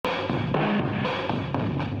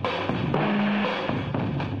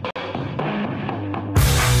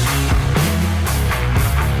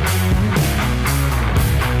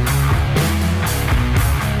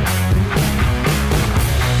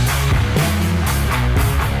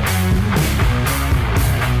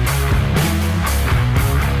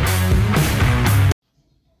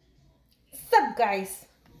guys.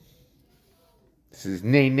 This is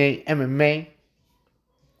NayNay MMA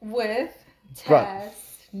With Tazz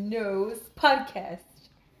Knows Podcast.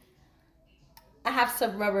 I have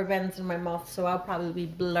some rubber bands in my mouth, so I'll probably be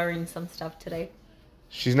blurring some stuff today.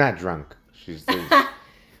 She's not drunk. She's just...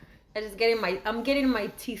 I'm getting my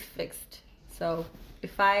teeth fixed. So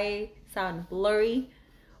if I sound blurry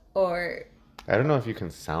or I don't know if you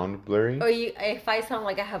can sound blurry. If I sound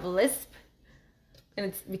like I have a lisp, and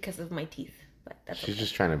it's because of my teeth. But that's She's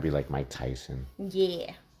just trying to be like Mike Tyson.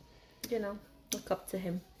 Yeah. Look up to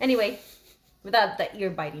him. Anyway, without the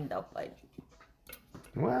ear biting though, but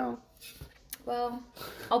Well,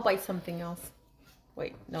 I'll bite something else.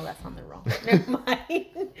 Wait, no, that sounded wrong. Never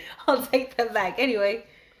mind. I'll take that back. Anyway,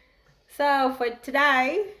 so for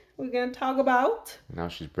today, we're gonna talk about now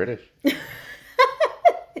she's British.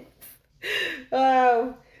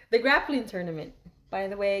 The grappling tournament. By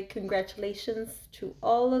the way, congratulations to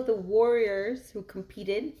all of the warriors who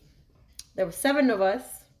competed. There were 7 of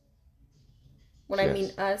us. When yes. I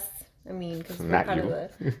mean us, I mean because we're part of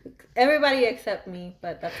the everybody except me,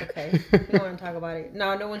 but that's okay. We don't want to talk about it.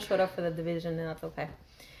 No one showed up for the division, and that's okay.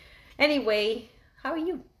 Anyway, how are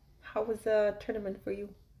you? How was the tournament for you?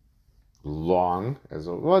 Long as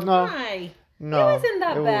well, no. Why? No, it wasn't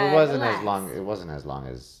that bad. It wasn't as long. It wasn't as long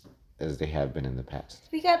as they have been in the past.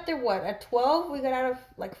 We got there at 12? We got out of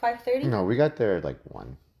like 5:30? No, we got there at like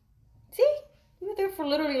 1. See? We were there for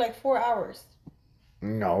literally like 4 hours.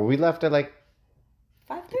 No, we left at like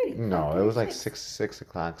 5:30. No, it was like 6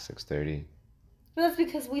 o'clock, 6:30. But that's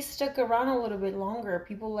because we stuck around a little bit longer.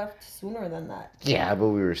 People left sooner than that. Yeah, but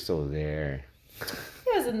we were still there.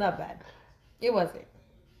 It wasn't that bad. It wasn't.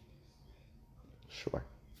 Sure.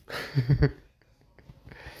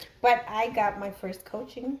 But I got my first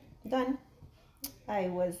coaching done. I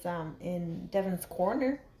was in Devin's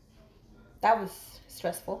corner. That was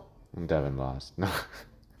stressful. And Devin lost. No.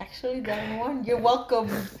 Actually, Devin won. You're welcome.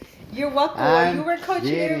 You're welcome. You were coaching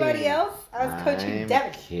kidding. Everybody else. I was coaching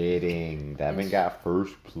Devin. I'm kidding. Devin got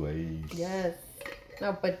first place. Yes.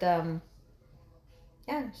 No, but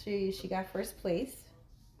yeah, she got first place.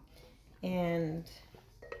 And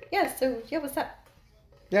yeah, so yeah, what's up?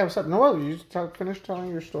 Yeah, what's up? Noel, you just finish telling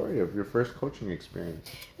your story of your first coaching experience.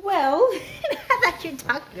 Well, I thought you were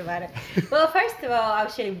talking about it. Well, first of all, I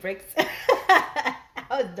was shooting bricks. I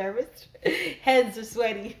was nervous. Hands were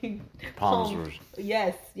sweaty. Palms were...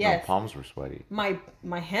 Yes. No, palms were sweaty. My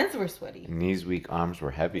hands were sweaty. Knees weak, arms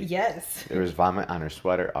were heavy. Yes. There was vomit on her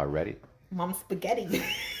sweater already. Mom's spaghetti.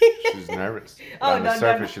 She was nervous. On the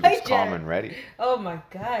surface, she looks calm and ready. Oh my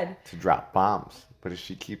God. To drop bombs. But if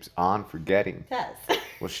she keeps on forgetting... Yes.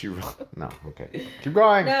 Well, no, okay. Keep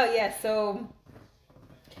going. No, yeah, so...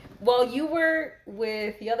 While you were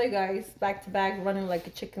with the other guys back to back running like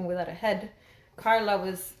a chicken without a head, Carla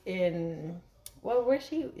was in... Well, where's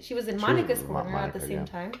she? She was in Monica's corner at the same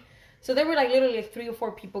time. So there were like literally like 3 or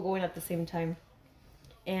 4 people going at the same time.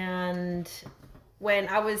 And when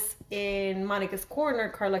I was in Monica's corner,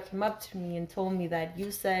 Carla came up to me and told me that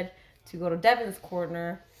you said to go to Devin's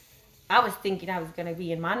corner. I was thinking I was going to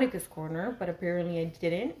be in Monica's corner, but apparently I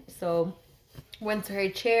didn't. So went to her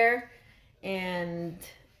chair, and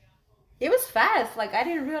it was fast. Like, I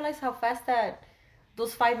didn't realize how fast that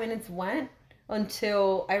those 5 minutes went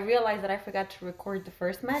until I realized that I forgot to record the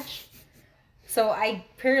first match. So I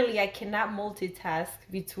cannot multitask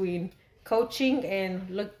between coaching and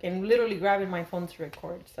literally grabbing my phone to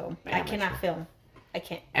record. So amateur. I cannot film. I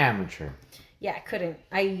can't. Amateur. Yeah, I couldn't.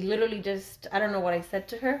 I literally I don't know what I said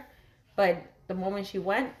to her. But the moment she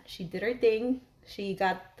went, she did her thing. She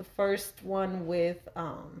got the first one with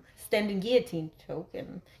standing guillotine choke.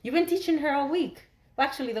 And you've been teaching her all week. Well,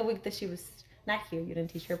 actually, the week that she was not here, you didn't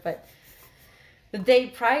teach her. But the day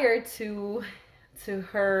prior to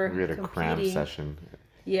her we had a cram session.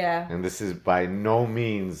 Yeah. And this is by no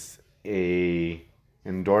means a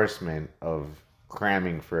endorsement of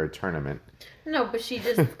cramming for a tournament. No, but she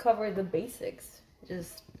just covered the basics.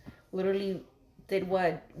 Just literally... did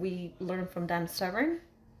what we learned from Dan Severn.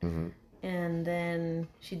 Mm-hmm. And then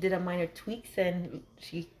she did a minor tweaks, and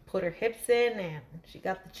she put her hips in, and she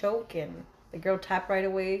got the choke, and the girl tapped right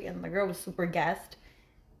away, and the girl was super gassed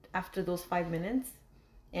after those 5 minutes.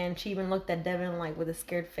 And she even looked at Devin like with a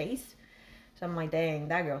scared face. So I'm like, dang,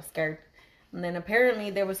 that girl's scared. And then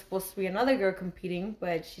apparently there was supposed to be another girl competing,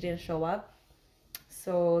 but she didn't show up.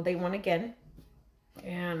 So they won again.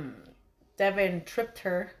 And Devin tripped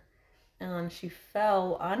her, and she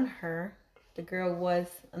fell on her. The girl was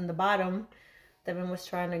on the bottom. Devin was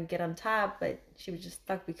trying to get on top, but she was just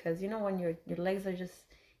stuck because, you know, when your legs are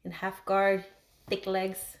just in half guard, thick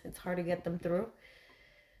legs, it's hard to get them through.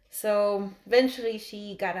 So eventually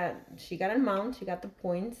she got a mount, she got the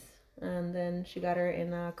points, and then she got her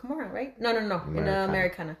in a Kimura, right? No, in a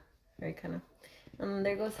Americana. Americana. And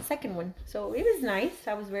there goes the second one. So it was nice.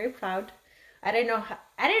 I was very proud. I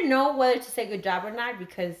didn't know whether to say good job or not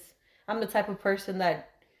because I'm the type of person that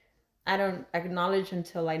I don't acknowledge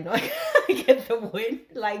until I know I get the win.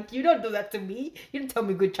 Like you don't do that to me. You didn't tell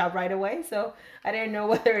me good job right away. So I didn't know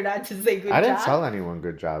whether or not to say good job. I didn't tell anyone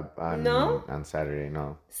good job No? on Saturday.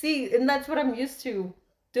 No. See, and that's what I'm used to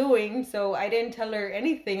doing. So I didn't tell her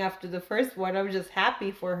anything after the first one. I was just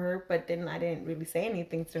happy for her, but then I didn't really say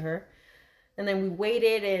anything to her. And then we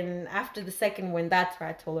waited, and after the second one, that's where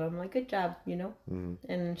I told her, I'm like, good job, you know?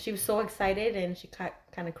 Mm-hmm. And she was so excited, and she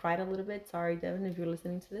kind of cried a little bit. Sorry, Devin, if you're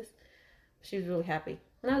listening to this. She was really happy.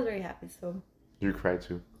 And I was very happy, so. You cried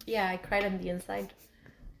too? Yeah, I cried on the inside.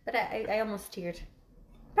 But I almost teared.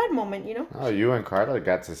 Proud moment, you know? Oh, you and Carla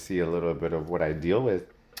got to see a little bit of what I deal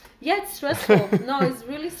with. Yeah, it's stressful. No, it's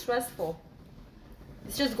really stressful.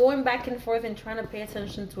 It's just going back and forth and trying to pay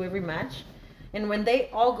attention to every match. And when they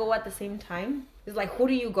all go at the same time, it's like, who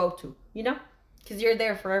do you go to? You know? Because you're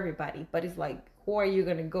there for everybody. But it's like, who are you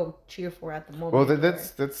going to go cheer for at the moment? Well,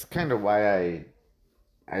 that's kind of why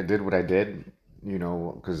I did what I did, you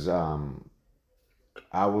know, because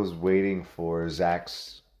I was waiting for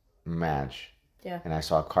Zach's match. Yeah. And I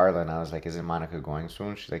saw Carla, and I was like, isn't Monica going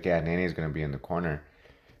soon? She's like, yeah, NayNay's going to be in the corner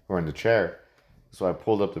or in the chair. So I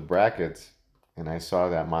pulled up the brackets, and I saw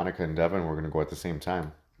that Monica and Devin were going to go at the same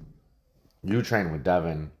time. You train with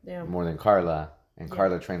Devin more than Carla, and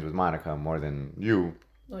Carla trains with Monica more than you.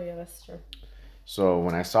 Oh, yeah, that's true. So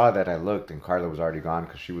when I saw that, I looked, and Carla was already gone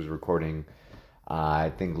because she was recording. I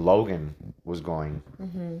think Logan was going.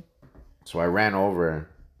 Mm-hmm. So I ran over,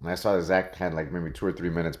 and I saw that Zach had like maybe 2 or 3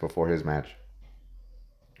 minutes before his match.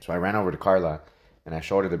 So I ran over to Carla, and I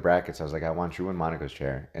showed her the brackets. I was like, I want you in Monica's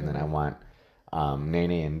chair, and then I want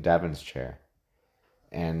NayNay in Devin's chair.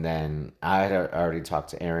 And then I had already talked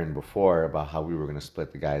to Aaron before about how we were going to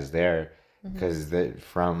split the guys there. Because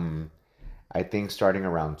from, I think, starting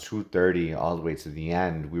around 2:30 all the way to the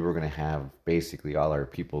end, we were going to have basically all our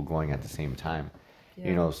people going at the same time. Yeah.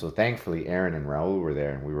 You know, so thankfully Aaron and Raul were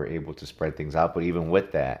there, and we were able to spread things out. But even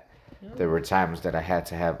with that, there were times that I had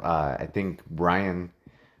to have, I think Brown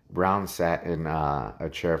sat in a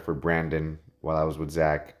chair for Brandon while I was with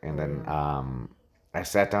Zach. And then I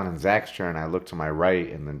sat down in Zach's chair, and I looked to my right,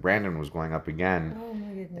 and then Brandon was going up again. Oh,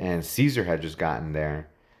 my goodness. And Caesar had just gotten there.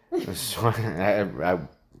 So I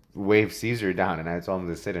waved Caesar down, and I told him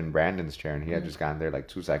to sit in Brandon's chair, and he had just gotten there like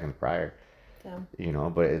 2 seconds prior. Damn. You know,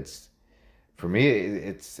 but it's, for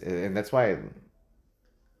me, and that's why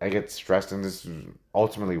I get stressed, and this is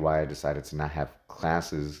ultimately why I decided to not have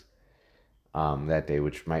classes that day,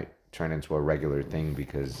 which might turn into a regular thing,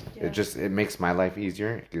 because it makes my life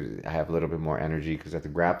easier. I have a little bit more energy, because at the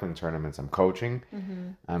grappling tournaments I'm coaching,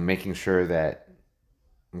 I'm making sure that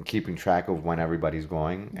I'm keeping track of when everybody's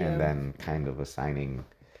going, and then kind of assigning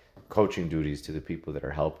coaching duties to the people that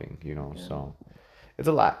are helping, you know. So it's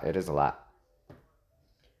a lot. It is a lot.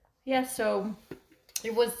 Yeah, so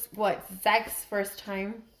it was Zach's first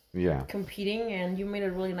time competing, and you made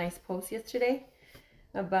a really nice post yesterday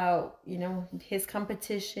about, you know, his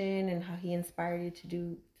competition and how he inspired you to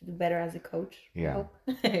do better as a coach. Yeah.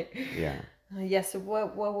 Yeah. So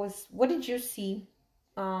what did you see,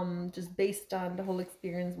 just based on the whole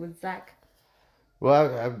experience with Zach?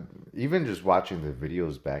 Well, I even just watching the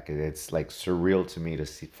videos back, it's like surreal to me to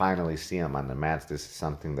finally see him on the mats. This is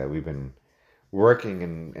something that we've been working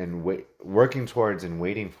and working towards and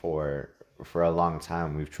waiting for a long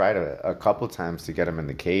time. We've tried a couple times to get him in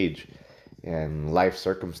the cage, and life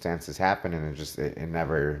circumstances happen, and it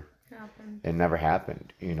never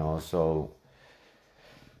happened, you know. So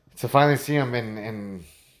to finally see him in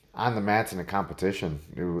on the mats in a competition,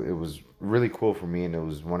 it was really cool for me. And it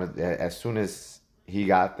was as soon as he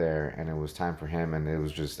got there and it was time for him, and it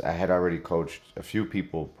was just, I had already coached a few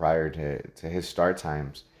people prior to his start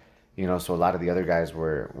times, you know, so a lot of the other guys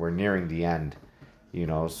were nearing the end, you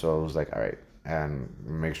know. So it was like, all right, and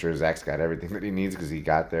make sure Zach's got everything that he needs, because he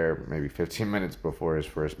got there maybe 15 minutes before his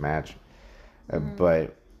first match.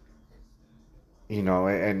 But, you know,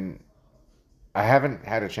 and I haven't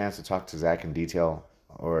had a chance to talk to Zach in detail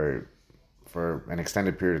or for an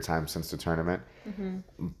extended period of time since the tournament.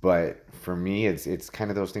 But for me, it's kind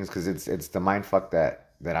of those things, because it's the mind fuck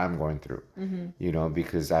that I'm going through, you know,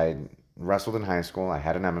 because I wrestled in high school. I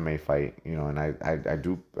had an MMA fight, you know, and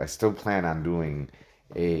I still plan on doing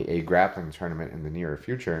a grappling tournament in the near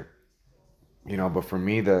future, you know. But for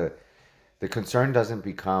me, the concern doesn't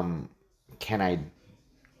become, can I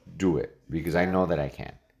do it? Because I know that I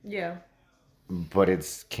can. Yeah. but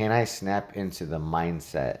it's, can I snap into the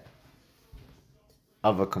mindset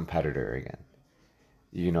of a competitor again?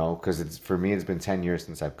 You know, because it's, for me, it's been 10 years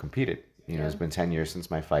since I've competed. You know, it's been 10 years since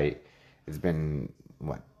my fight. It's been,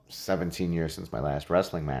 what, 17 years since my last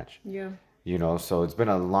wrestling match. Yeah. You know, so it's been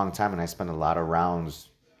a long time, and I spent a lot of rounds.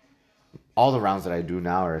 All the rounds that I do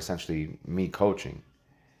now are essentially me coaching.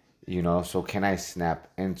 You know, so can I snap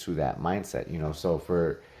into that mindset? You know, so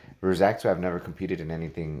for Zach to have never competed in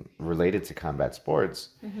anything related to combat sports,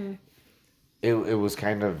 it was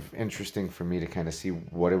kind of interesting for me to kind of see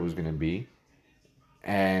what it was going to be.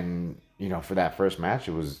 And, you know, for that first match,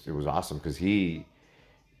 it was awesome, because he,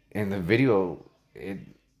 in the video,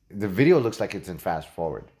 the video looks like it's in fast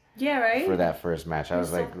forward. Yeah, right. For that first match, I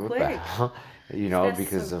was like, what the hell? You know,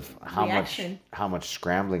 because of how much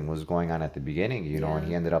scrambling was going on at the beginning, you know, and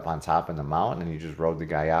he ended up on top in the mountain, and he just rode the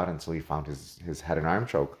guy out until he found his head and arm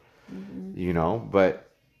choke, you know. But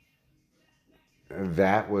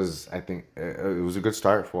that was, I think, it was a good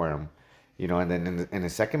start for him, you know. And then in the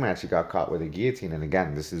second match, he got caught with a guillotine. And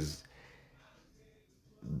again, this is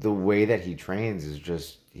the way that he trains, is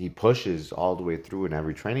just, he pushes all the way through in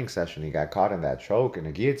every training session. He got caught in that choke and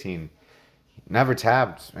a guillotine, never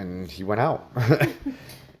tabbed, and he went out.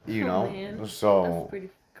 You know, man. so That's pretty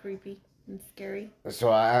creepy and scary.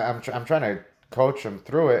 So I'm trying to coach him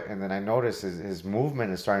through it, and then I notice his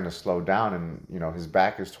movement is starting to slow down, and you know, his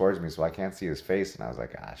back is towards me, so I can't see his face, and I was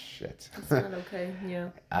like, ah, shit. It's not okay. Yeah.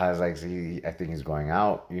 I was like, see, I think he's going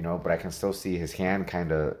out, you know, but I can still see his hand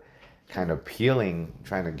kind of peeling,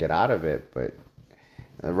 trying to get out of it, but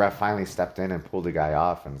the ref finally stepped in and pulled the guy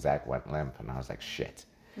off, and Zach went limp, and I was like, shit.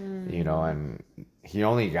 You know, and he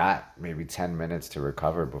only got maybe 10 minutes to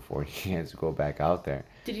recover before he had to go back out there.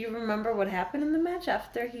 Did you remember what happened in the match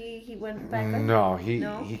after he went back up? No,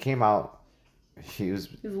 he came out, he was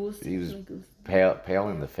pale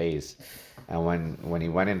in the face, and when he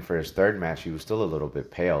went in for his third match, he was still a little bit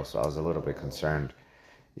pale, so I was a little bit concerned,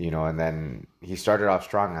 you know. And then he started off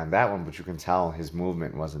strong on that one, but you can tell his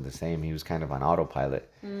movement wasn't the same. He was kind of on autopilot,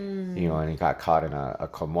 you know, and he got caught in a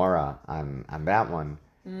Kimura on that one.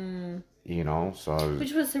 You know, so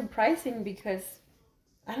which was surprising, because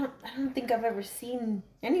I don't think I've ever seen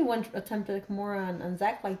anyone attempt a Kimura on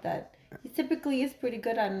Zach like that. He typically is pretty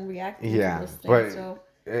good on reacting to those things. But so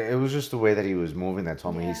it was just the way that he was moving that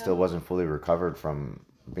told me he still wasn't fully recovered from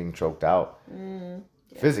being choked out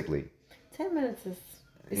physically. 10 minutes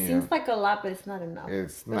seems like a lot, but it's not enough.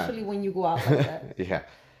 Especially when you go out like that. Yeah.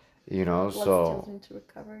 You know, Blood so to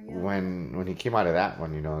recover, when he came out of that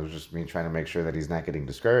one, you know, it was just me trying to make sure that he's not getting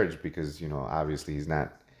discouraged, because, you know, obviously he's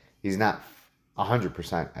not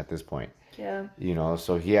 100% at this point. Yeah. You know,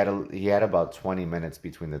 so he had about 20 minutes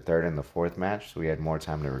between the third and the fourth match, so he had more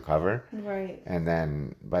time to recover. Right. And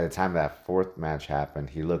then by the time that fourth match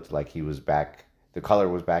happened, he looked like he was back. The color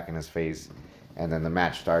was back in his face, and then the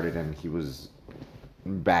match started, and he was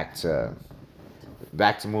back to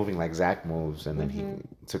moving like Zach moves, and then he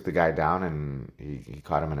took the guy down, and he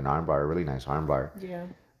caught him in an armbar, a really nice armbar. Yeah.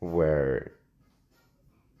 Where,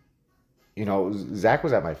 you know, Zach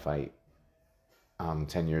was at my fight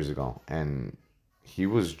 10 years ago, and he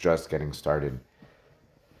was just getting started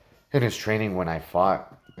in his training when I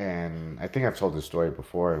fought. And I think I've told this story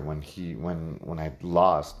before. When I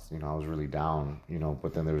lost, you know, I was really down, you know,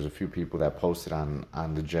 but then there was a few people that posted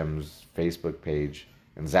on the gym's Facebook page,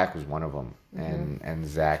 and Zach was one of them. And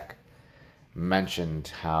Zach mentioned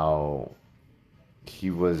how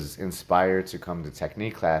he was inspired to come to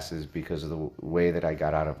technique classes because of the way that I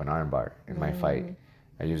got out of an armbar in my fight.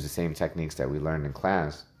 I used the same techniques that we learned in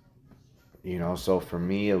class, you know. So for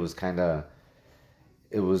me, it was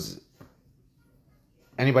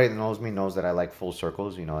anybody that knows me knows that I like full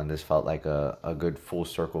circles, you know, and this felt like a good full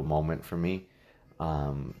circle moment for me,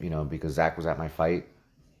 you know, because Zach was at my fight,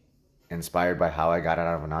 inspired by how I got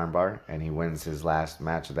out of an armbar, and he wins his last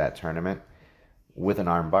match of that tournament with an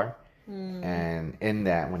armbar. And in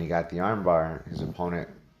that, when he got the armbar, his opponent,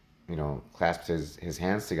 you know, clasped his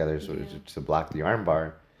hands together to block the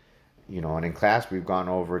armbar, you know. And in class, we've gone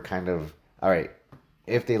over kind of, all right,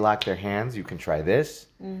 if they lock their hands, you can try this.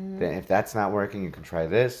 Then if that's not working, you can try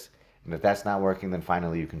this. And if that's not working, then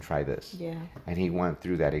finally you can try this. Yeah. And he went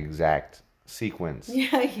through that exact sequence.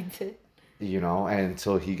 Yeah, he did. You know, and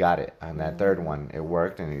until he got it on that third one, it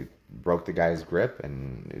worked, and he broke the guy's grip,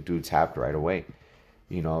 and the dude tapped right away.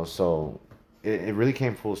 You know, so it really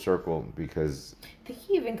came full circle, because I think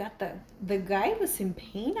he even got the guy was in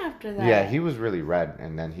pain after that. Yeah, he was really red,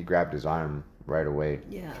 and then he grabbed his arm right away.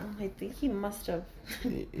 Yeah, I think he must have,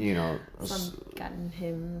 you know, gotten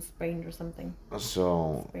him sprained or something.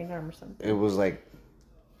 So sprained arm or something. It was like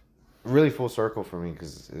really full circle for me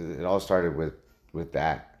because it all started with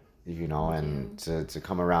that, you know, and to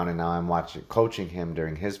come around and now I'm coaching him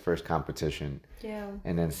during his first competition. Yeah.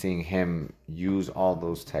 And then seeing him use all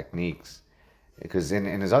those techniques, because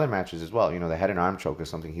in his other matches as well, you know, the head and arm choke is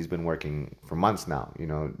something he's been working for months now. You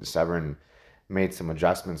know, Severin made some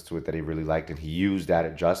adjustments to it that he really liked, and he used that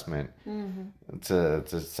adjustment to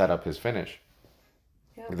set up his finish.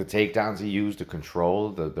 Yeah. The takedowns he used to control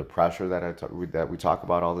the pressure that we talk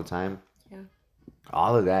about all the time. Yeah.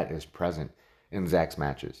 All of that is present in Zach's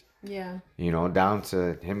matches. Yeah. You know, down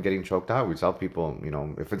to him getting choked out. We tell people, you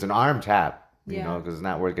know, if it's an arm tap, you know, because it's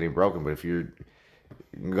not worth getting broken. But if you're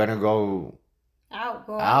gonna go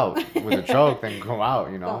out with a choke, then go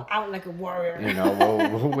out. You know, go out like a warrior. You know,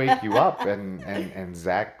 we'll wake you up. And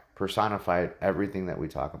Zach personified everything that we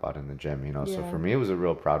talk about in the gym. You know, so for me, it was a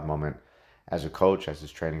real proud moment as a coach, as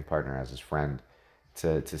his training partner, as his friend,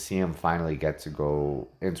 to see him finally get to go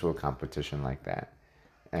into a competition like that,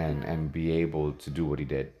 and be able to do what he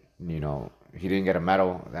did. You know, he didn't get a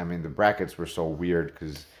medal. I mean, the brackets were so weird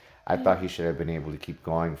because I thought he should have been able to keep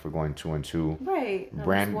going for going 2-2. Right.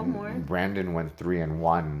 Brandon went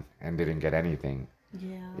 3-1 and didn't get anything.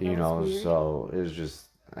 Yeah. You know, so it was just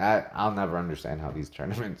I'll never understand how these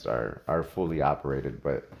tournaments are fully operated,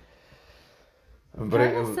 but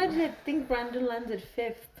I said I think Brandon landed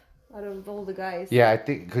 5th out of all the guys. Yeah, I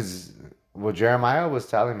think because Jeremiah was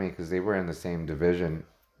telling me, because they were in the same division,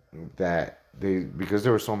 that because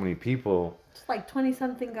there were so many people, it's like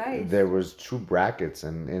 20-something guys. There was 2 brackets,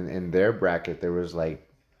 and in their bracket there was like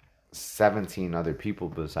 17 other people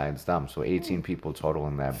besides them, so 18 people total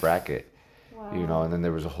in that bracket. Wow. You know, and then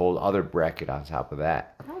there was a whole other bracket on top of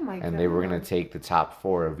that. Oh my god! And they were gonna take the top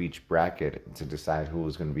 4 of each bracket to decide who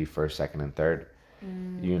was gonna be first, second, and third.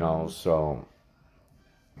 You know, so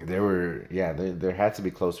there had to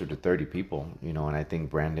be closer to 30 people. You know, and I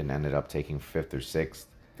think Brandon ended up taking 5th or 6th.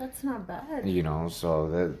 That's not bad. You know,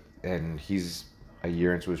 so and he's a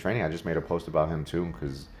year into his training. I just made a post about him too,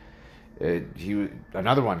 because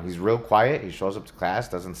another one. He's real quiet. He shows up to class,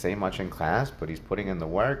 doesn't say much in class, but he's putting in the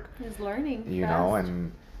work. He's learning. You know,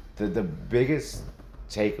 and the biggest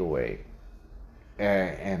takeaway,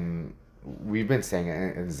 and we've been saying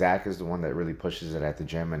it, and Zach is the one that really pushes it at the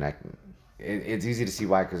gym, and it's easy to see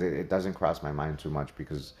why, because it doesn't cross my mind too much,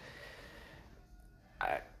 because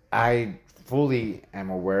I fully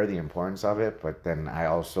am aware of the importance of it, but then I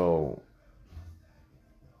also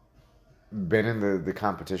been in the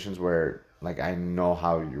competitions where, like, I know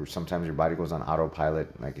how sometimes your body goes on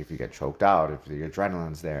autopilot, like if you get choked out, if the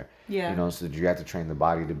adrenaline's there, you know, so you have to train the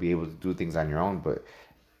body to be able to do things on your own. But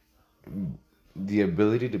the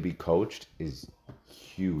ability to be coached is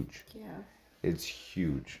huge. Yeah, it's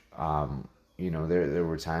huge. You know, there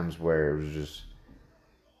were times where it was just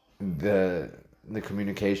the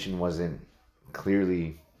communication wasn't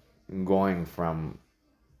clearly going from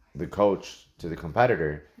the coach to the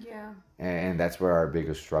competitor. Yeah. And that's where our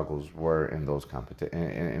biggest struggles were in those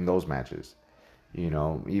in those matches. You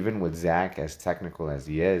know, even with Zach, as technical as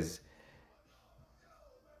he is,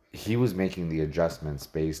 he was making the adjustments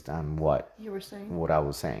based on what you were saying, what I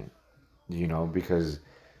was saying. You know, because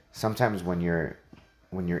sometimes when you're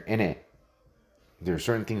in it, there are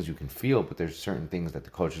certain things you can feel, but there's certain things that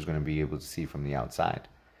the coach is going to be able to see from the outside.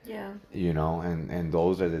 Yeah. You know, and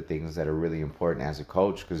those are the things that are really important as a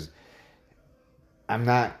coach, because I'm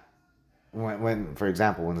not, when for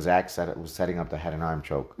example, when Zach was setting up the head and arm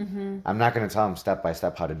choke, I'm not going to tell him step by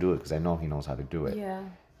step how to do it, because I know he knows how to do it. Yeah.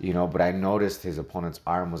 You know, but I noticed his opponent's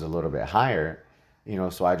arm was a little bit higher, you know,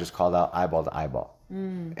 so I just called out eyeball to eyeball.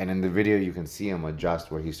 And in the video, you can see him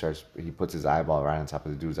adjust where he puts his eyeball right on top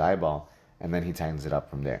of the dude's eyeball, and then he tightens it up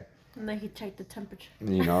from there. And then he checked the temperature.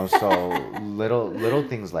 You know, so little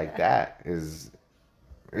things like that is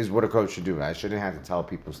what a coach should do. I shouldn't have to tell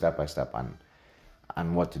people step by step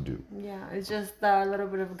on what to do. Yeah, it's just a little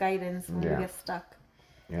bit of guidance when we get stuck.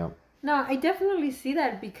 Yeah. No, I definitely see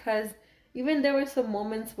that, because even there were some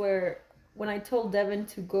moments where when I told Devin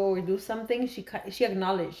to go or do something, she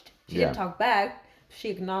acknowledged. She didn't talk back. She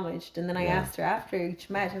acknowledged, and then I asked her after each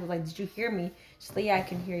match. I was like, "Did you hear me?" She's like, "Yeah, I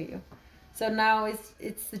can hear you." So now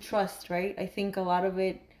it's the trust, right? I think a lot of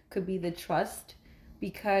it could be the trust,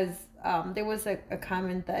 because there was a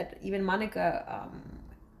comment that even Monica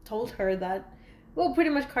told her that, well, pretty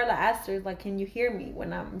much Carla asked her, like, "Can you hear me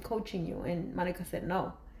when I'm coaching you?" And Monica said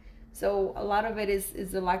no. So a lot of it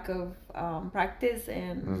is the lack of practice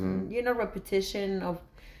and, you know, repetition of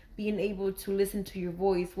being able to listen to your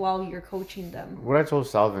voice while you're coaching them. What I told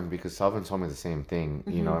Salvin, because Salvin told me the same thing,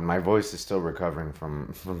 you know, and my voice is still recovering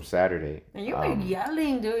from Saturday. And you were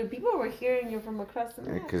yelling, dude. People were hearing you from across the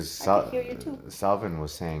map. Because I could hear you too. Salvin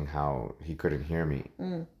was saying how he couldn't hear me,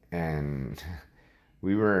 Mm. and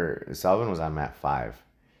Salvin was on mat 5,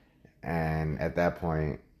 and at that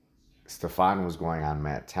point, Stefan was going on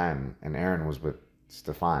mat 10, and Aaron was with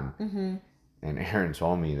Stefan. Mm-hmm. And Aaron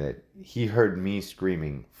told me that he heard me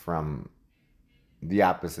screaming from the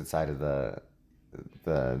opposite side of the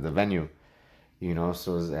venue, you know.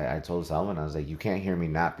 So I told Salvin, I was like, you can't hear me,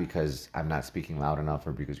 not because I'm not speaking loud enough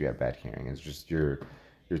or because you have bad hearing. It's just you're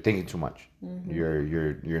thinking too much. Mm-hmm.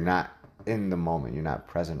 You're not in the moment. You're not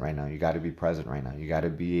present right now. You got to be present right now. You got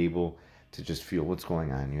to be able to just feel what's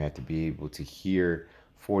going on. You have to be able to hear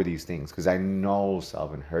for these things, because I know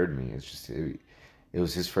Salvin heard me. It's just it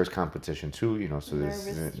was his first competition too, you know. So this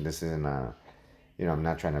isn't you know, I'm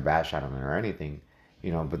not trying to bash on him or anything,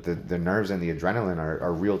 you know, but the nerves and the adrenaline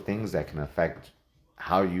are real things that can affect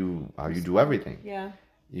how you do everything. Yeah.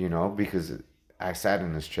 You know, because I sat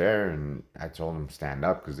in his chair and I told him stand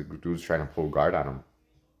up because the dude's trying to pull guard on him,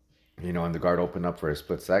 you know, and the guard opened up for a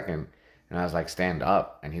split second, and I was like, stand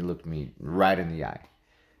up, and he looked me right in the eye,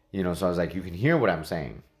 you know. So I was like, you can hear what I'm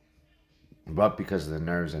saying, but because of the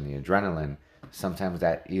nerves and the adrenaline, sometimes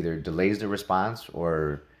that either delays the response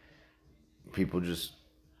or people just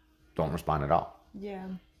don't respond at all. Yeah.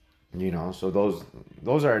 You know, so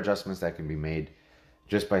those are adjustments that can be made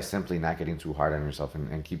just by simply not getting too hard on yourself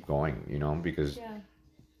and keep going, you know, because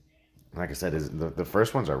like I said, the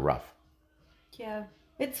first ones are rough. Yeah.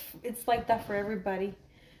 It's like that for everybody.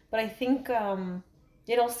 But I think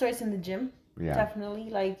it all starts in the gym. Yeah. Definitely.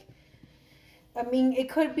 Like, I mean, it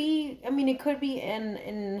could be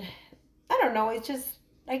in I don't know, it's just,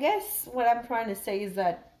 I guess what I'm trying to say is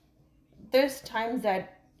that there's times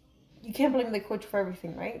that you can't blame the coach for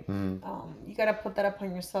everything, right? Mm-hmm. You got to put that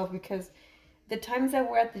upon yourself, because the times that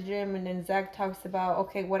we're at the gym and then Zach talks about,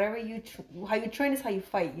 okay, whatever how you train is how you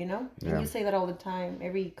fight, you know? And you say that all the time.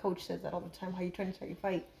 Every coach says that all the time. How you train is how you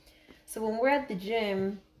fight. So when we're at the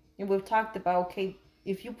gym and we've talked about, okay,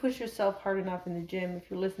 if you push yourself hard enough in the gym, if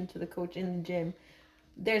you listen to the coach in the gym,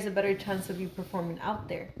 there's a better chance of you performing out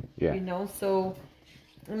there. Yeah. You know? So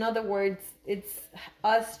in other words, it's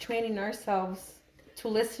us training ourselves to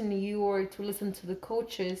listen to you or to listen to the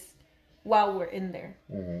coaches while we're in there.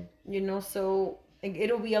 Mm-hmm. You know, so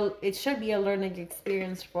it should be a learning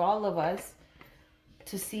experience for all of us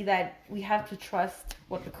to see that we have to trust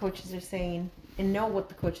what the coaches are saying and know what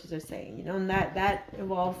the coaches are saying, you know, and that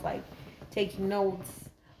involves like taking notes,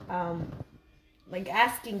 like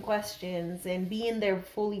asking questions and being there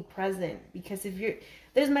fully present. Because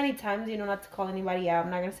there's many times, you know, not to call anybody out,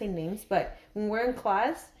 I'm not gonna say names, but when we're in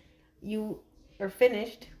class, you are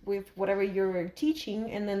finished with whatever you're teaching,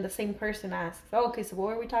 and then the same person asks, oh, okay, so what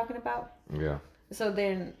were we talking about? Yeah. So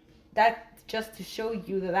then that just to show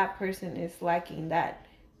you that person is lacking that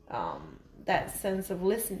that sense of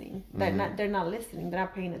listening, that they're not listening, they're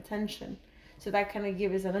not paying attention. So that kind of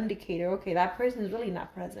gives an indicator, okay, that person is really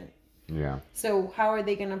not present. Yeah. So how are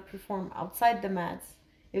they going to perform outside the mats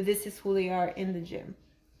if this is who they are in the gym?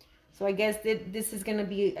 So I guess this is going to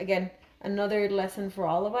be, again, another lesson for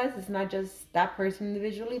all of us. It's not just that person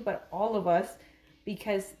individually, but all of us,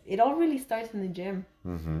 because it all really starts in the gym.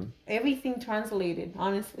 Mm-hmm. Everything translated,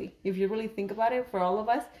 honestly. If you really think about it, for all of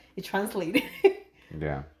us, it translated.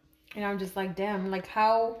 Yeah. And I'm just like, damn, like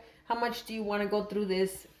how much do you want to go through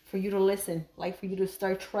this for you to listen? Like for you to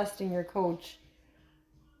start trusting your coach?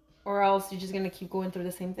 Or else you're just going to keep going through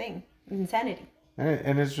the same thing. Insanity.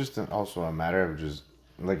 And it's just also a matter of just,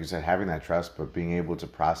 like you said, having that trust, but being able to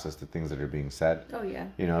process the things that are being said. Oh, yeah.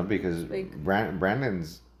 You know, because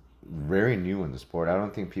Brandon's very new in the sport. I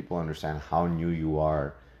don't think people understand how new you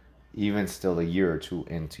are, even still a year or two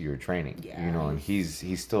into your training. Yeah, you know, and he's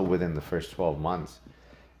still within the first 12 months,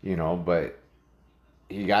 you know, but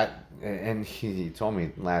he told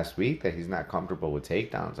me last week that he's not comfortable with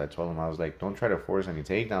takedowns. I told him, I was like, don't try to force any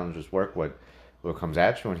takedowns, just work what comes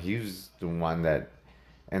at you. And he's the one that,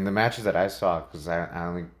 and the matches that I saw, because I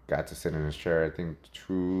only got to sit in his chair, I think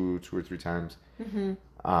two or three times.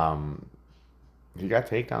 Mm-hmm. He got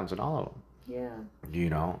takedowns in all of them. Yeah. You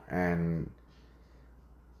know, and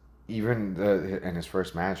even in his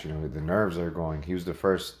first match, you know, the nerves are going. He was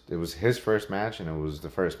it was his first match, and it was the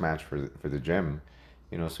first match for the gym.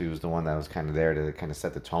 You know, so he was the one that was kind of there to kind of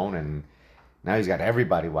set the tone, and now he's got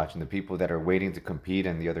everybody watching. The people that are waiting to compete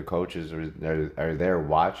and the other coaches are there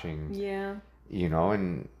watching. Yeah. You know,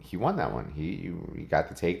 and he won that one. He got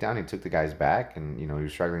the takedown. He took the guy's back, and, you know, he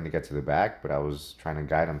was struggling to get to the back, but I was trying to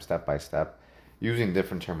guide him step by step, using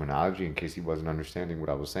different terminology in case he wasn't understanding what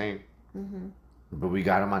I was saying. Mm-hmm. But we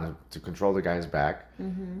got him to control the guy's back.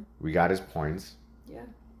 Mm-hmm. We got his points. Yeah.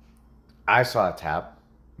 I saw a tap.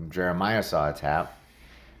 Jeremiah saw a tap.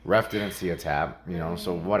 Ref didn't see a tap, you know,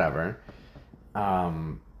 so whatever.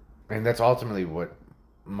 And that's ultimately what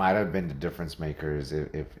might have been the difference maker is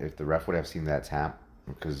if the ref would have seen that tap,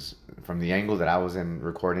 because from the angle that I was in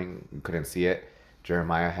recording, you couldn't see it.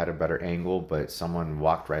 Jeremiah had a better angle, but someone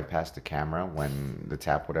walked right past the camera when the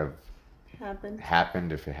tap would have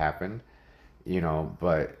happened if it happened, you know.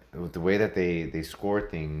 But with the way that they score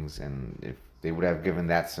things, and if they would have given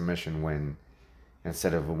that submission win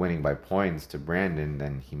instead of winning by points to Brandon,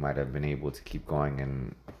 then he might have been able to keep going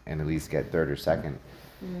and at least get third or second,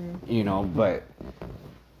 you know. But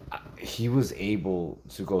he was able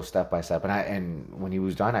to go step by step, and when he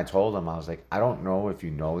was done, I told him, I was like, I don't know if you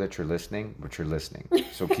know that you're listening, but you're listening,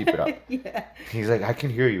 so keep it up. Yeah. He's like, I can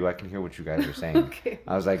hear you, I can hear what you guys are saying. Okay.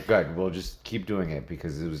 I was like, good, we'll just keep doing it,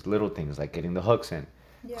 because it was little things like getting the hooks in,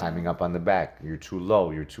 climbing up on the back, you're too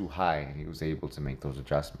low, you're too high, and he was able to make those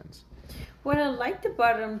adjustments. What I liked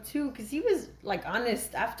about him too, because he was like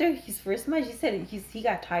honest after his first match, he said he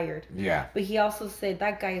got tired. Yeah. But he also said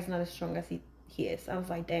that guy is not as strong as he is. I was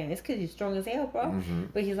like, dang, it's because he's strong as hell, bro. Mm-hmm.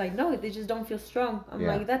 But he's like, no, they just don't feel strong. I'm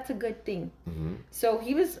like, that's a good thing. Mm-hmm. So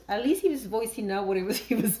he was voicing out what it was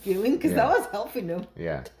he was feeling, because that was helping him.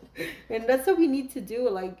 Yeah. And that's what we need to do.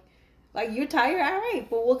 Like you're tired, all right,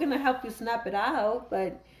 but we're gonna help you snap it out.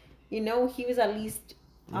 But you know, he was at least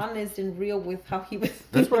honest and real with how he was feeling.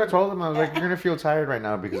 That's what I told him. I was like, you're gonna feel tired right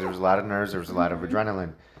now because there was a lot of nerves, there was a lot of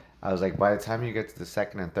adrenaline. I was like, by the time you get to the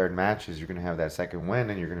second and third matches, you're gonna have that second win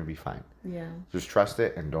and you're gonna be fine. Yeah. Just trust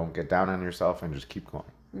it and don't get down on yourself and just keep going.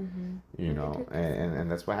 Mm-hmm. You know, and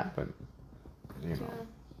that's what happened. You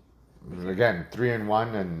know, again,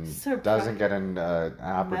 3-1 and doesn't get an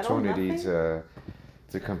opportunity to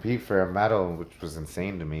compete for a medal, which was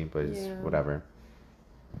insane to me, but it's whatever.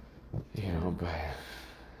 You know, but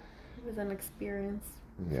it was an experience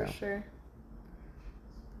for sure.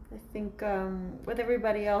 I think with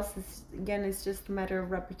everybody else, it's just a matter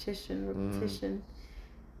of repetition.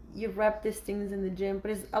 You rep these things in the gym,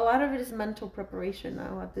 but a lot of it is mental preparation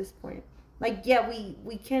now at this point. Like, yeah,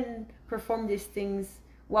 we can perform these things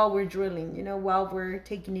while we're drilling, you know, while we're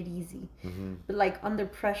taking it easy. But like under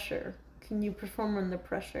pressure, can you perform under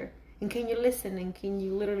pressure? And can you listen? And can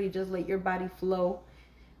you literally just let your body flow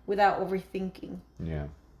without overthinking? Yeah.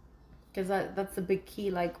 Because that's a big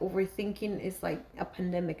key. Like, overthinking is like a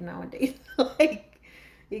pandemic nowadays. Like,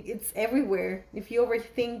 it's everywhere. If you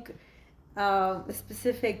overthink a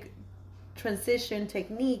specific transition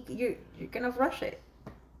technique, you're gonna rush it,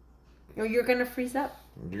 or you're gonna freeze up.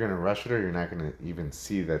 You're gonna rush it, or you're not gonna even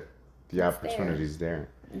see that the opportunity's there.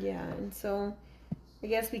 Yeah, and so I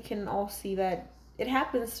guess we can all see that it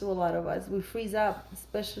happens to a lot of us. We freeze up,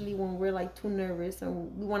 especially when we're like too nervous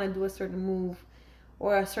and we want to do a certain move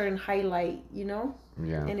or a certain highlight, you know?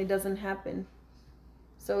 Yeah. And it doesn't happen.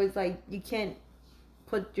 So it's like you can't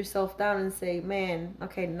put yourself down and say, man,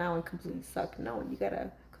 okay, now I completely suck. No, you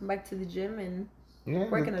gotta come back to the gym and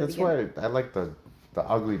work on it again. That's why I like the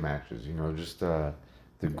ugly matches, you know, just the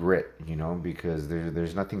grit, you know, because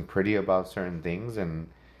there's nothing pretty about certain things, and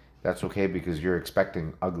that's okay because you're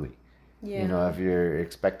expecting ugly. Yeah. You know, if you're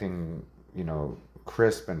expecting, you know,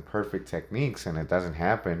 crisp and perfect techniques and it doesn't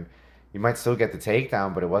happen, you might still get the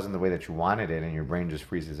takedown, but it wasn't the way that you wanted it, and your brain just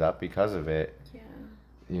freezes up because of it. Yeah.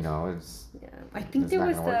 You know, it's. Yeah, I think there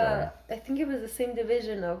was I think it was the same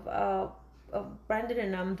division of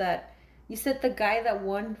Brandon and that you said the guy that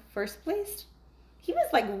won first place. He was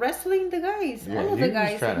like wrestling the guys, all of the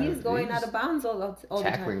guys, and he was going out of bounds all the time.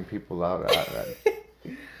 Tackling people out.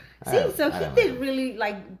 See, so he did really,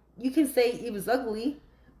 like, you can say he was ugly,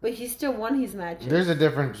 but he still won his matches. There's a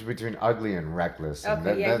difference between ugly and reckless.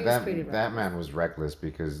 Okay, and he was pretty reckless. That man was reckless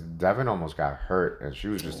because Devin almost got hurt and she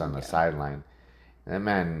was just on the sideline. And that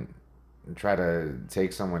man tried to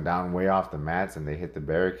take someone down way off the mats and they hit the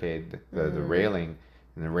barricade, the railing,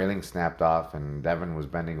 and the railing snapped off and Devin was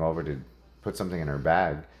bending over to put something in her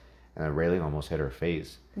bag and the railing almost hit her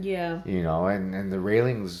face. Yeah. You know, and the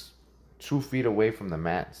railing's 2 feet away from the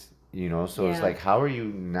mats, you know, so it's like, how are you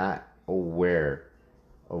not aware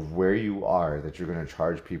of where you are that you're going to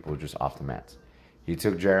charge people just off the mats? He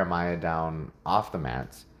took Jeremiah down off the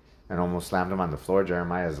mats and almost slammed him on the floor.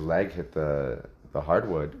 Jeremiah's leg hit the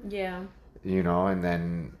hardwood. Yeah. You know, and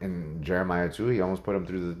then in Jeremiah too, he almost put him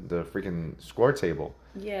through the freaking score table.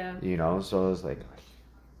 Yeah. You know, so it's like,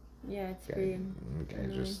 yeah, it's pretty.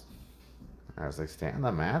 Okay, just. I was like, stay on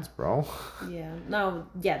the mats, bro. Yeah. No.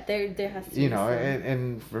 Yeah. There has to. You know,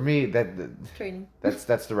 and for me that training.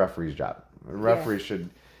 That's the referee's job. The referee should,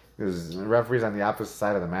 because the referee's on the opposite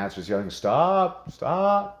side of the match just yelling, stop,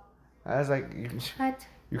 stop. I was like,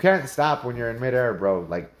 you can't stop when you're in midair, bro.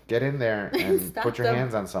 Like, get in there and put your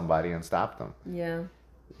hands on somebody and stop them. Yeah.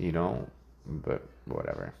 You know, but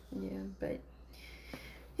whatever. Yeah, but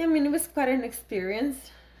yeah, I mean, it was quite an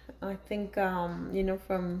experience. I think, you know,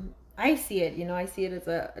 from I see it, you know, I see it as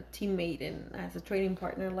a teammate and as a training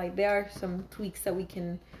partner. Like, there are some tweaks that we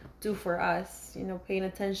can do for us, you know, paying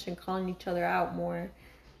attention, calling each other out more,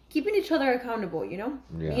 keeping each other accountable, you know,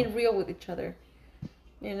 being real with each other,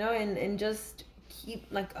 you know, and just keep,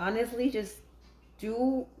 like, honestly, just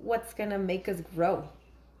do what's gonna make us grow.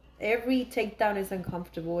 Every takedown is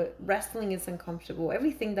uncomfortable. Wrestling is uncomfortable.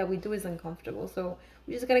 Everything that we do is uncomfortable. So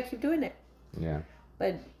we just gotta keep doing it. Yeah.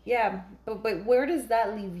 But yeah, but where does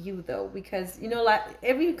that leave you though? Because you know, like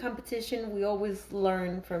every competition, we always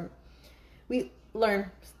learn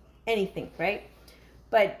anything, right?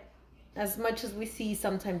 But as much as we see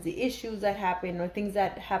sometimes the issues that happen or things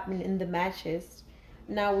that happen in the matches,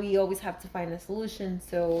 now we always have to find a solution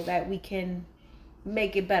so that we can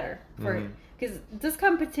make it better for. Because these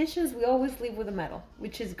competitions, we always leave with a medal,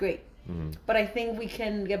 which is great. But I think we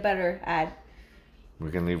can get better at. We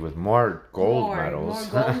can leave with more gold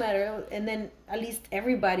medals. More gold medals, and then at least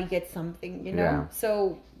everybody gets something, you know? Yeah.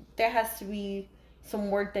 So there has to be some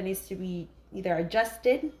work that needs to be either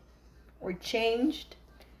adjusted or changed.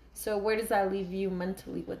 So where does that leave you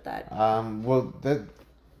mentally with that? Well,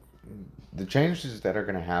 the changes that are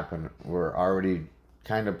going to happen were already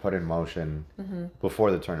kind of put in motion before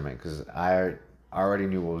the tournament because I already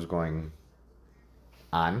knew what was going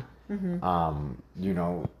on. You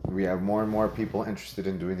know, we have more and more people interested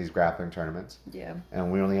in doing these grappling tournaments. Yeah.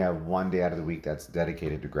 And we only have one day out of the week that's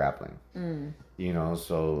dedicated to grappling. You know,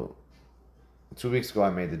 so 2 weeks ago I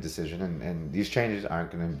made the decision, and these changes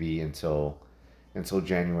aren't going to be until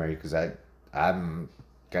January because I'm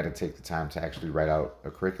got to take the time to actually write out a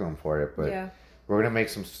curriculum for it. But we're going to make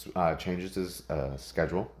some changes to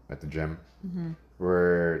schedule at the gym.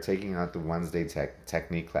 We're taking out the Wednesday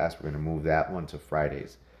technique class. We're going to move that one to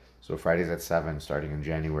Fridays. So Fridays at 7, starting in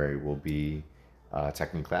January, will be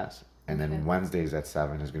technique class. And then Wednesdays at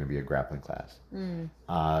 7 is going to be a grappling class.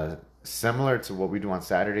 Similar to what we do on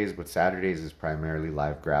Saturdays, but Saturdays is primarily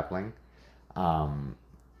live grappling.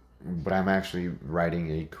 But I'm actually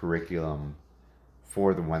writing a curriculum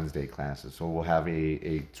for the Wednesday classes. So we'll have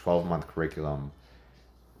a 12-month curriculum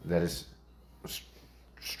that is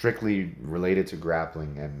strictly related to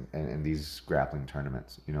grappling and these grappling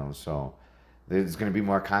tournaments, you know. So there's going to be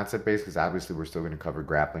more concept-based because obviously we're still going to cover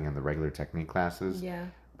grappling in the regular technique classes. Yeah.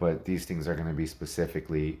 But these things are going to be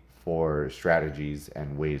specifically for strategies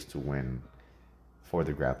and ways to win for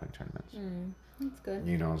the grappling tournaments. That's good.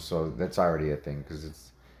 You know, so that's already a thing because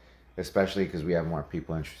it's, especially because we have more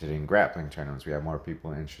people interested in grappling tournaments. We have more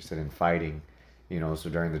people interested in fighting, you know. So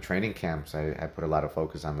during the training camps, I put a lot of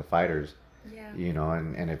focus on the fighters. Yeah. You know,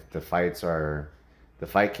 and if the fight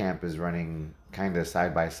camp is running kind of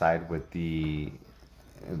side by side with the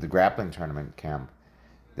grappling tournament camp,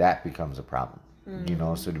 that becomes a problem. You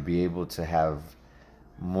know, so to be able to have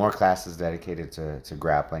more classes dedicated to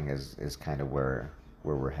grappling is kind of where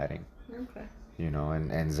we're heading. Okay. You know,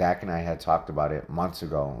 and Zach and I had talked about it months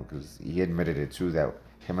ago because he admitted it too that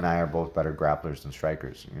him and I are both better grapplers than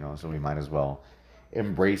strikers. You know, so we might as well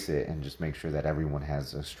embrace it and just make sure that everyone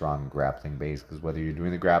has a strong grappling base because whether you're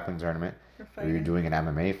doing the grappling tournament or you're doing an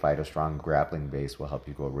MMA fight, a strong grappling base will help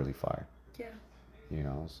you go really far. Yeah. You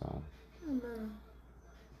know, so.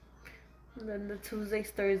 And then the Tuesdays,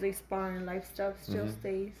 Thursdays sparring life stuff still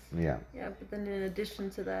stays. Yeah. Yeah, but then in addition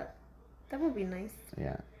to that, that would be nice.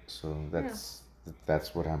 Yeah. So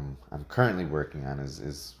that's what I'm currently working on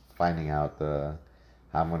is finding out how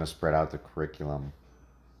I'm going to spread out the curriculum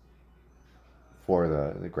for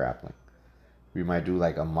the grappling. We might do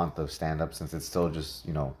like a month of stand-up since it's still just,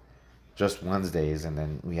 you know, just Wednesdays, and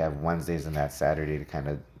then we have Wednesdays and that Saturday to kind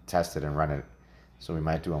of test it and run it. So we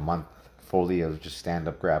might do a month fully of just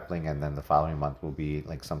stand-up grappling, and then the following month will be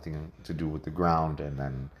like something to do with the ground, and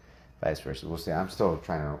then vice versa. We'll see. I'm still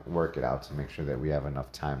trying to work it out to make sure that we have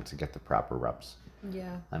enough time to get the proper reps.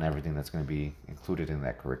 Yeah. On everything that's going to be included in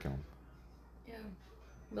that curriculum. Yeah.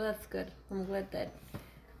 Well, that's good. I'm glad that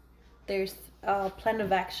there's a plan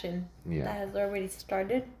of action that has already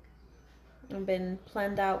started and been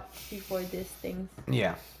planned out before these things.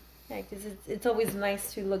 Yeah. Yeah, because it's always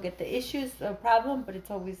nice to look at the issues, a problem, but it's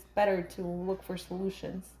always better to look for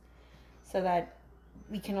solutions so that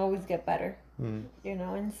we can always get better, you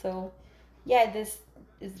know? And so, yeah, this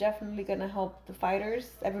is definitely going to help the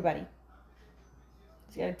fighters, everybody.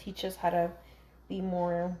 It's going to teach us how to be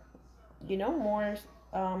more, you know, more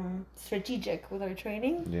strategic with our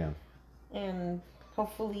training. Yeah. And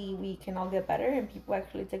hopefully we can all get better and people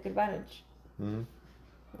actually take advantage. Mm-hmm.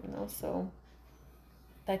 You know, so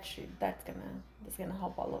that's gonna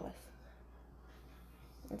help all of us.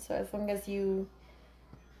 And so as long as you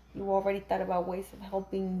already thought about ways of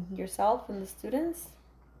helping yourself and the students,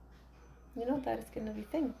 you know, that is gonna be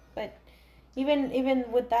thing. But even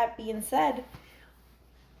with that being said,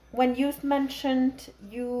 when you mentioned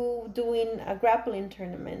you doing a grappling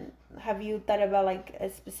tournament, have you thought about like a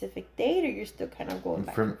specific date, or you're still kind of going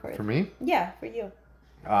back and forth? For me? Yeah, for you.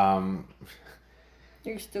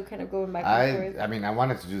 You're still kind of going back and forth. I mean, I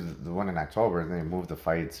wanted to do the one in October, and they moved the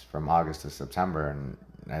fights from August to September, and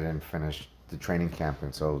I didn't finish the training camp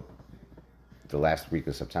until the last week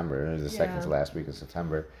of September, or the second to last week of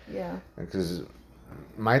September. Yeah. Because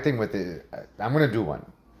my thing with it, I'm gonna do one,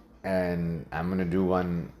 and I'm gonna do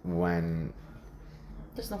one when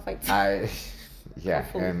there's no fights. Yeah,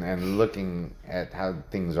 and looking at how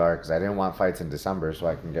things are, because I didn't want fights in December, so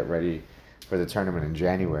I can get ready for the tournament in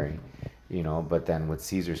January. You know, but then with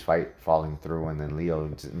Caesar's fight falling through, and then Leo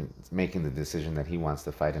making the decision that he wants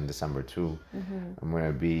to fight in December too, I'm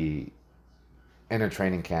gonna be in a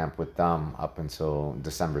training camp with them up until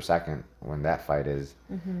December 2nd when that fight is.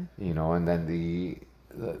 You know, and then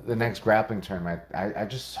the next grappling tournament, I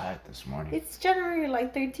just saw it this morning. It's January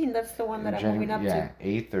like 13. That's the one that I'm moving up to. Yeah,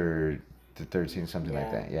 8th or the 13th, something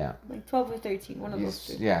like that. Yeah. Like 12 or 13, one of those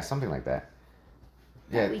two. Yeah, something like that.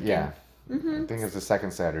 Yeah. I think it's the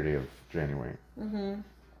second Saturday of January.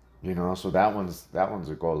 You know, so that one's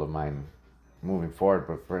a goal of mine moving forward.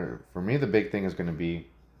 But for me, the big thing is going to be,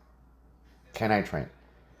 can I train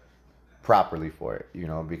properly for it? You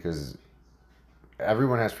know, because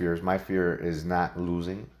everyone has fears. My fear is not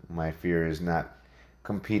losing. My fear is not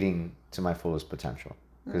competing to my fullest potential.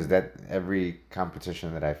 Because that every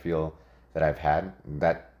competition that I feel that I've had,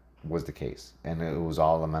 that was the case, and it was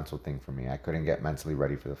all a mental thing for me. I couldn't get mentally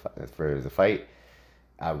ready for the fight.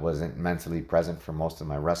 I wasn't mentally present for most of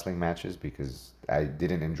my wrestling matches because I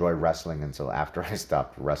didn't enjoy wrestling until after I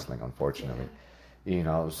stopped wrestling, unfortunately. You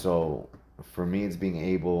know, so for me, it's being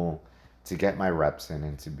able to get my reps in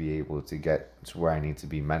and to be able to get to where I need to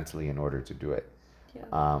be mentally in order to do it.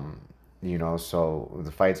 You know, so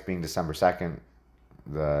the fights being December 2nd,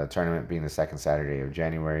 the tournament being the second Saturday of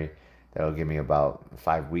January, that'll give me about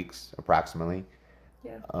 5 weeks approximately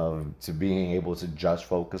to being able to just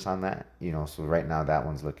focus on that. You know, so right now that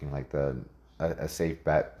one's looking like a safe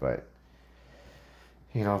bet, but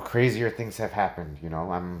you know, crazier things have happened. You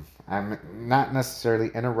know, I'm not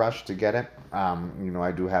necessarily in a rush to get it. You know,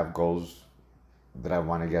 I do have goals that I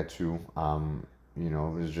want to get to. You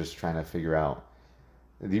know, is just trying to figure out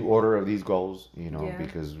the order of these goals, you know,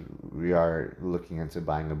 because we are looking into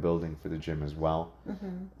buying a building for the gym as well,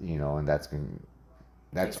 you know, and that's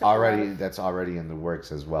already in the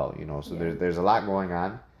works as well, you know, so there's a lot going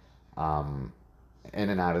on, in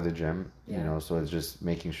and out of the gym, you know, so it's just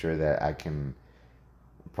making sure that I can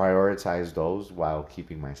prioritize those while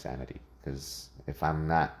keeping my sanity, because if I'm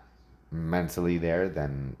not mentally there,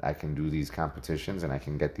 then I can do these competitions and I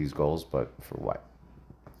can get these goals, but for what,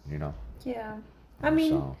 you know? Yeah. I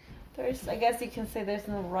mean, I guess you can say there's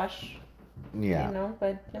no rush. Yeah. You know,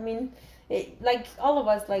 but I mean, like all of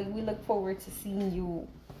us, like we look forward to seeing you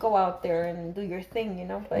go out there and do your thing, you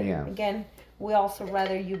know. But again, we also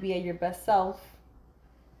rather you be at your best self,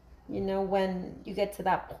 you know, when you get to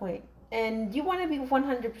that point. And you want to be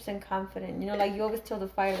 100% confident, you know, like you always tell the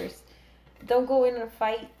fighters, don't go in a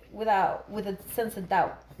fight with a sense of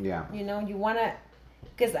doubt. Yeah. You know, you want to,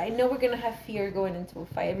 because I know we're going to have fear going into a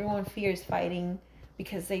fight. Everyone fears fighting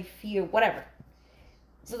because they fear whatever.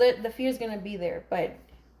 So the fear is going to be there, but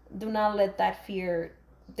do not let that fear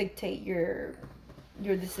dictate your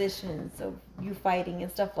decisions of you fighting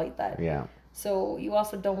and stuff like that. Yeah. So you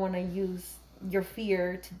also don't want to use your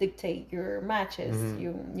fear to dictate your matches,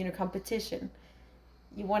 you know, competition.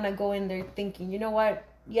 You want to go in there thinking, you know what?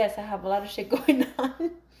 Yes, I have a lot of shit going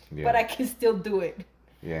on, but I can still do it.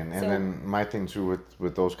 Yeah, and then my thing too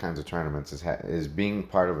with those kinds of tournaments is being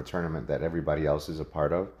part of a tournament that everybody else is a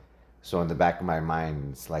part of. So in the back of my mind,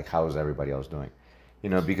 it's like, how is everybody else doing?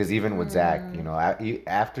 You know, because even with Zach, you know,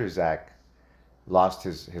 after Zach lost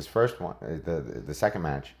his first one, the second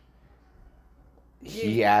match,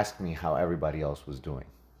 he asked me how everybody else was doing.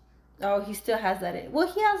 Oh, he still has that in.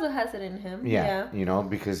 Well, he also has it in him. Yeah. You know,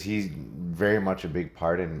 because he's very much a big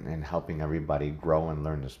part in helping everybody grow and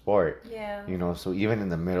learn the sport. Yeah. You know, so even in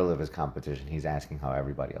the middle of his competition, he's asking how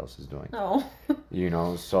everybody else is doing. Oh. You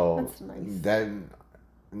know, so that's nice. Then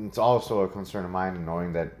it's also a concern of mine,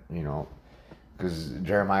 knowing that, you know, because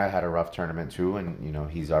Jeremiah had a rough tournament too, and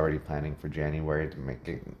he's already planning for January to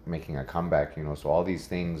making a comeback. So all these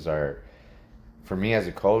things are, for me as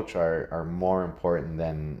a coach, are more important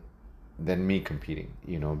than me competing.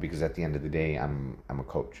 Because at the end of the day, I'm a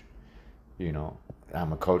coach.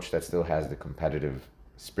 I'm a coach that still has the competitive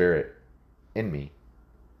spirit in me.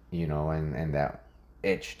 And that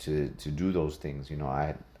itch to do those things.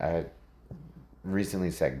 I had recently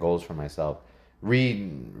set goals for myself,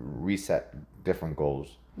 reset different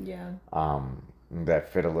goals. Yeah. That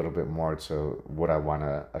fit a little bit more to what I want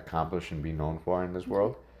to accomplish and be known for in this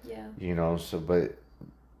world. Yeah. So but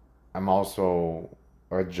I'm also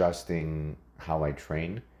adjusting how I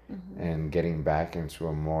train and getting back into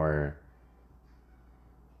a more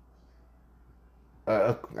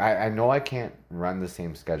I know I can't run the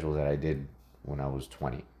same schedule that I did when I was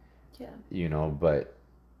 20. Yeah. But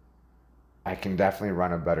I can definitely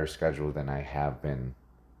run a better schedule than I have been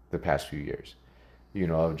the past few years.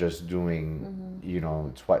 Of just doing,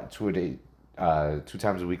 two a day, 2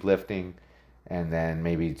 times a week lifting, and then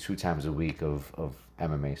maybe 2 times a week of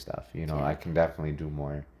MMA stuff. I can definitely do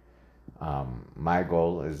more. My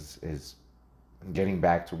goal is getting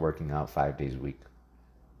back to working out 5 days a week.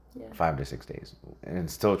 Yeah. 5 to 6 days,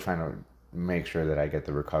 and still trying to make sure that I get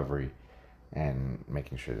the recovery and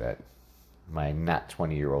making sure that my not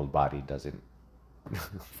 20-year-old body doesn't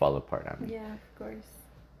fall apart on me. Yeah, of course.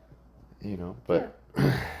 But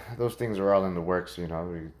those things are all in the works.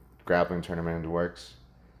 Grappling tournament in the works,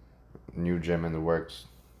 new gym in the works,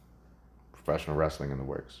 professional wrestling in the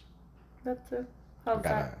works. That's it. How's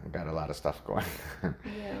that? Got a lot of stuff going.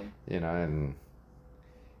 Yeah. And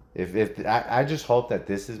if I just hope that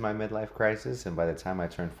this is my midlife crisis, and by the time I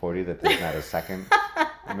turn 40, that there's not a second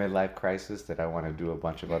midlife crisis, that I want to do a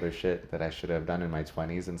bunch of other shit that I should have done in my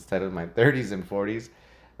 20s instead of my 30s and 40s.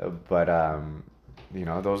 But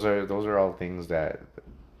those are all things that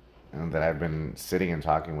I've been sitting and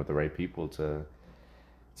talking with the right people to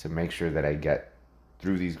make sure that I get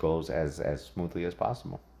through these goals as smoothly as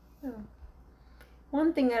possible. Yeah.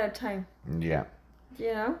 One thing at a time. Yeah.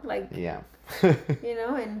 Yeah.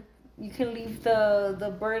 And you can leave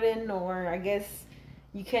the burden, or I guess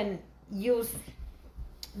you can use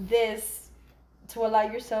this to allow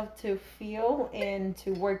yourself to feel and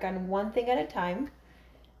to work on one thing at a time,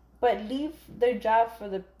 but leave the job for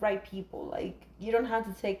the right people. Like, you don't have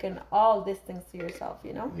to take in all these things to yourself.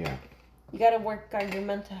 Yeah. You got to work on your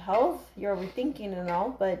mental health, your overthinking and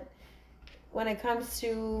all, but when it comes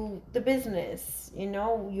to the business,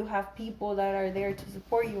 you have people that are there to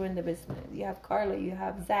support you in the business. You have Carla, you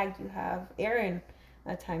have Zach, you have Aaron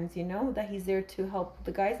at times, that he's there to help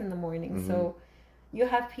the guys in the morning. Mm-hmm. So you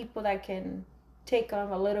have people that can take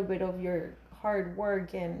on a little bit of your hard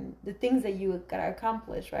work and the things that you got to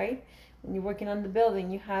accomplish, right? When you're working on the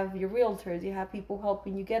building, you have your realtors, you have people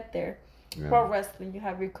helping you get there. Yeah. Pro wrestling, you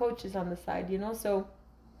have your coaches on the side, so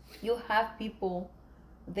you have people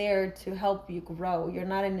there to help you grow. You're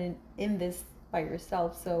not in this by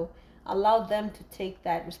yourself, so allow them to take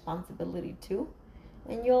that responsibility too,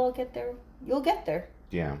 and you'll get there.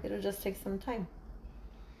 Yeah, it'll just take some time.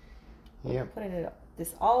 Yeah, putting it up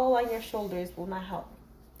this all on your shoulders will not help,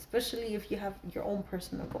 especially if you have your own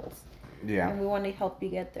personal goals. Yeah, and we want to help you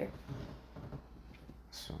get there.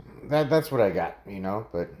 So that's what I got,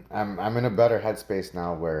 but I'm in a better headspace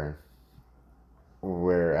now where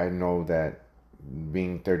I know that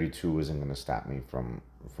being 32 isn't going to stop me from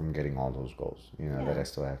getting all those goals, that I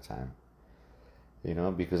still have time,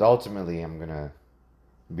 because ultimately I'm going to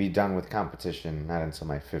be done with competition not until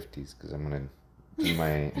my 50s, because I'm going to do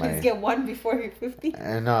my Let's get one before you're 50.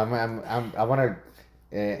 And no, I want to,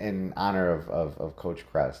 in honor of Coach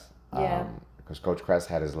Kress, because Coach Kress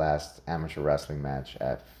had his last amateur wrestling match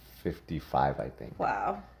at 55, I think.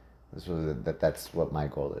 Wow. So that's what my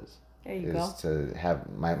goal is. There you go. To have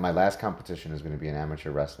my last competition is going to be an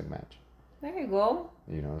amateur wrestling match. There you go.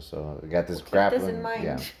 So I got this grappling. Keep this in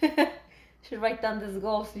mind. Yeah. Should write down this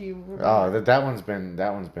goal so you remember. Oh, that one's been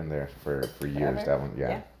there for years. Forever? That one,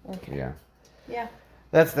 yeah. Okay. Yeah. Yeah.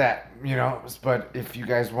 That's that. But if you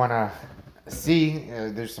guys wanna see,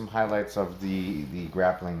 there's some highlights of the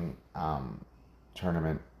grappling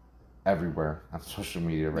tournament everywhere on social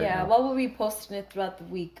media right now. Yeah, well, we'll be posting it throughout the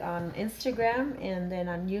week on Instagram and then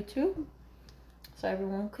on YouTube, so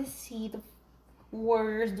everyone could see the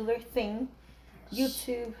warriors do their thing.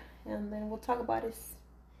 YouTube, and then we'll talk about it.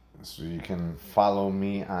 So you can follow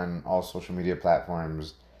me on all social media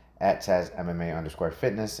platforms at Tazz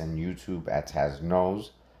MMA_fitness and YouTube at Tazz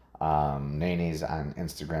Knows. NayNay's on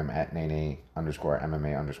Instagram at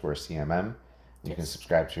NayNay_MMA_CMM. You can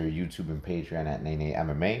subscribe to your YouTube and Patreon at NayNay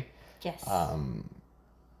MMA. Yes.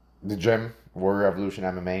 the gym, Warrior Evolution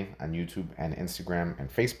MMA on YouTube and Instagram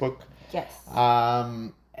and Facebook. Yes.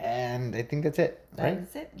 And I think that's it. Right? That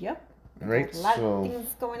is it. Yep. Right. Got a lot of things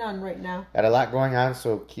going on right now. Got a lot going on,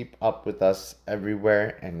 so keep up with us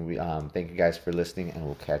everywhere. And we thank you guys for listening, and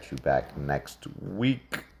we'll catch you back next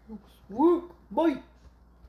week. Bye.